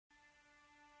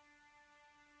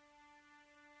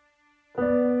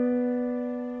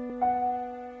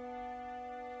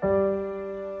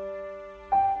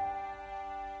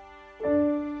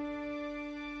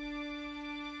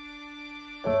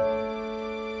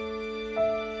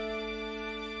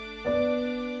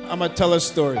gonna tell a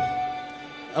story.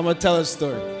 I'm gonna tell a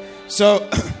story. So,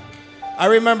 I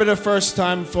remember the first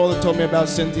time Fola told me about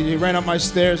Cynthia. He ran up my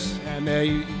stairs, and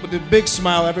with a big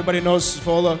smile. Everybody knows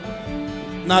Fola,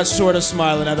 not short of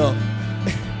smiling at all.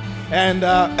 And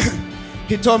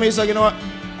he told me, he's like, you know what?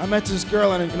 I met this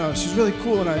girl, and she's really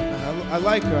cool, and I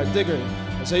like her. I dig her.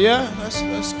 I said, yeah,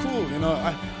 that's cool.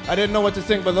 I didn't know what to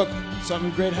think, but look,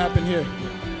 something great happened here.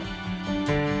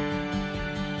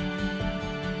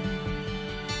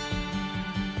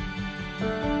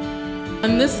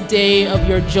 On this day of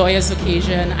your joyous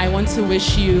occasion, I want to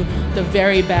wish you the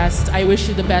very best. I wish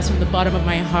you the best from the bottom of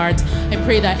my heart. I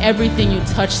pray that everything you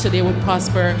touch today would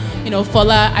prosper.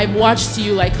 Fola, I've watched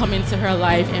you come into her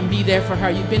life and be there for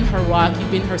her. You've been her rock, you've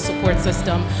been her support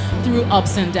system through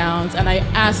ups and downs. And I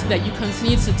ask that you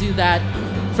continue to do that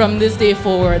from this day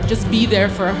forward. Just be there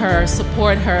for her,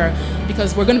 support her,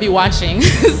 because we're going to be watching.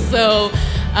 So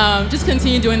just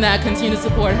continue doing that, continue to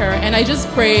support her. And I just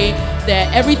pray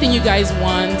that everything you guys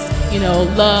want,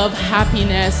 love,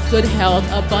 happiness, good health,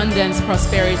 abundance,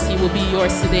 prosperity will be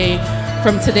yours today,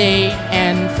 from today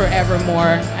and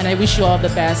forevermore. And I wish you all the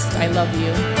best. I love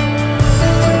you.